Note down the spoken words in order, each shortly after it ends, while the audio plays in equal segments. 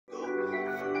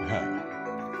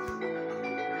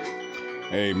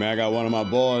Hey, man, I got one of my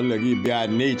boys. Look, he be out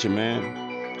in nature, man.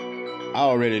 I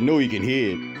already know he can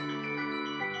hear it.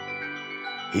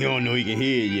 He don't know he can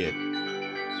hear it yet.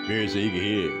 Spirit said he can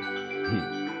hear it.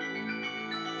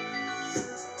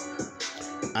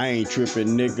 I ain't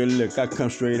tripping, nigga. Look, I come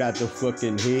straight out the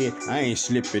fucking head. I ain't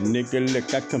slipping, nigga.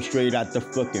 Look, I come straight out the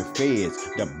fucking feds.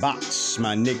 The box,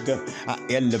 my nigga. I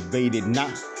elevated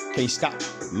now. Can't stop,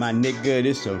 my nigga.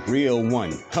 This a real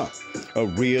one, huh? A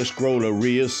real scroll, a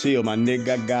real seal, my nigga.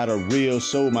 I got a real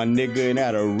soul, my nigga, and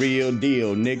that a real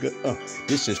deal, nigga.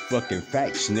 This is fucking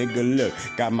facts, nigga. Look,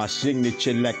 got my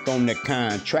signature like on the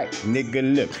contract,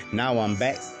 nigga. Look, now I'm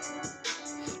back.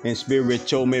 And Spirit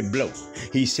told me blow.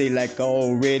 He say like I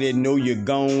already know you're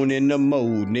gone in the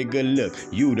mode, nigga. Look,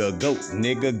 you the GOAT,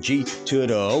 nigga. G to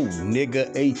the O,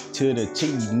 nigga. A to the T,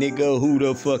 nigga. Who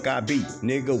the fuck I be,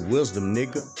 nigga? Wisdom,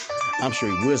 nigga. I'm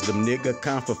straight wisdom, nigga.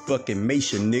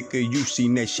 Confirmation, nigga. You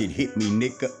seen that shit hit me,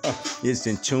 nigga. It's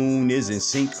in tune, it's in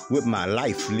sync with my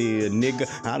life, live, nigga.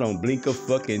 I don't blink a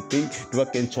fucking thing,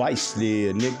 fucking twice,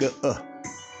 live, nigga.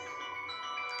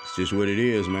 It's just what it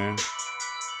is, man.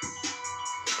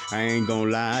 I ain't gonna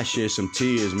lie, I shed some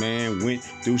tears, man. Went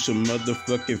through some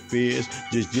motherfucking fears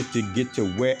just to get to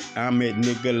where I'm at,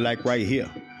 nigga, like right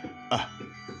here.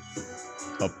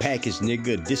 A package,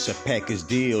 nigga, this a package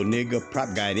deal, nigga.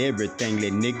 Prop got everything,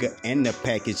 that nigga, and the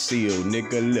package sealed,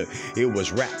 nigga. Look, it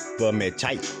was rap for me,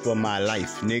 tight for my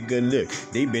life, nigga. Look,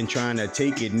 they been trying to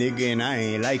take it, nigga, and I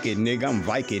ain't like it, nigga. I'm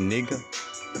Viking, nigga.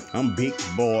 I'm big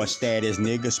boy status,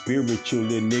 nigga.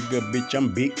 Spiritually, nigga, bitch.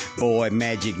 I'm big boy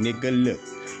magic, nigga. Look.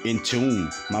 In tune,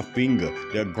 my finger,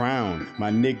 the ground,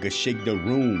 my nigga shake the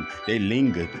room. They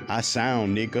linger, I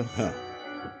sound, nigga, huh?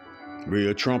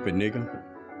 Real trumpet, nigga.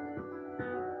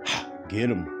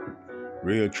 Get him.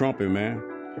 Real trumpet, man.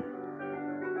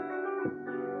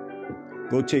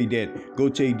 Go take that, go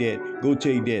take that, go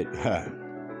take that, huh?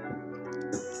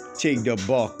 Take the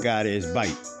bark out of his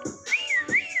bite.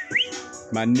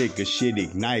 My nigga shit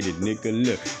ignited, nigga.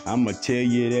 Look, I'ma tell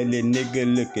you that little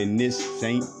nigga, look, and this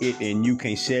ain't it, and you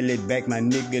can't sell it back, my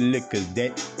nigga, look, cause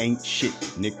that ain't shit,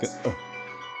 nigga.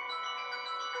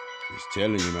 Just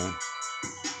telling you, man.